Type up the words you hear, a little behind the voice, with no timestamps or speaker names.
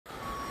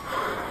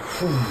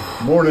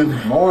Morning.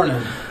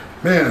 Morning.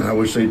 Man, I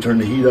wish they'd turn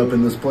the heat up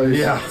in this place.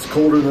 Yeah. It's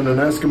colder than an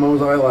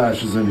Eskimo's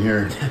eyelashes in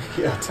here.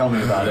 Yeah, tell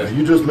me about it.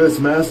 You just missed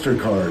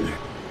MasterCard.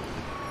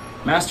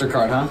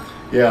 MasterCard, huh?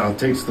 Yeah, it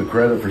takes the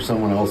credit for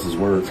someone else's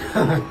work.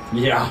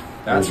 Yeah,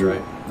 that's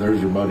right.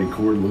 There's your buddy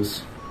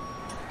Cordless.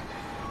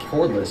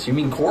 Cordless? You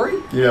mean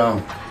Corey?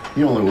 Yeah,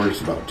 he only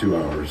works about 2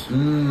 hours.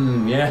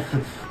 Yeah.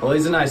 Well,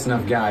 he's a nice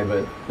enough guy,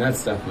 but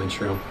that's definitely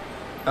true.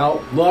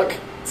 Oh, look,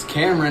 it's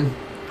Cameron.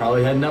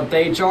 Probably heading up to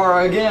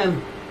HR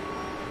again.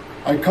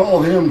 I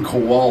call him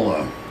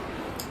Koala.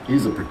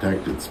 He's a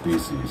protected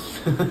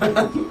species.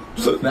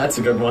 That's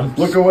a good one.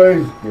 Look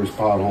away. There's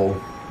Pothole.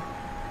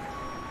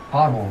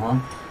 Pothole, huh?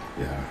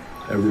 Yeah,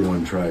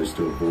 everyone tries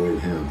to avoid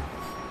him.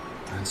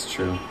 That's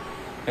true.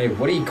 Hey,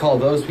 what do you call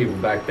those people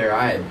back there?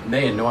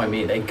 They annoy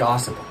me. They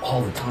gossip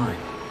all the time.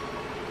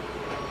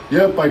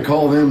 Yep, I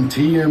call them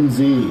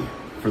TMZ.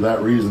 For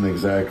that reason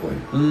exactly.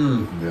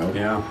 Yep.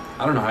 Yeah.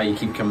 I don't know how you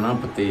keep coming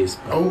up with these.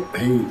 Oh,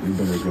 hey, we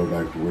better go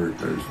back to work.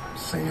 There's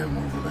Sam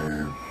over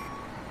there.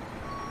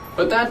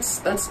 But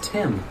that's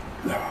Tim.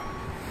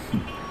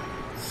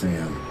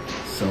 Sam,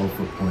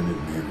 self-appointed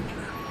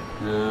manager.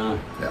 Yeah.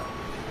 Yeah.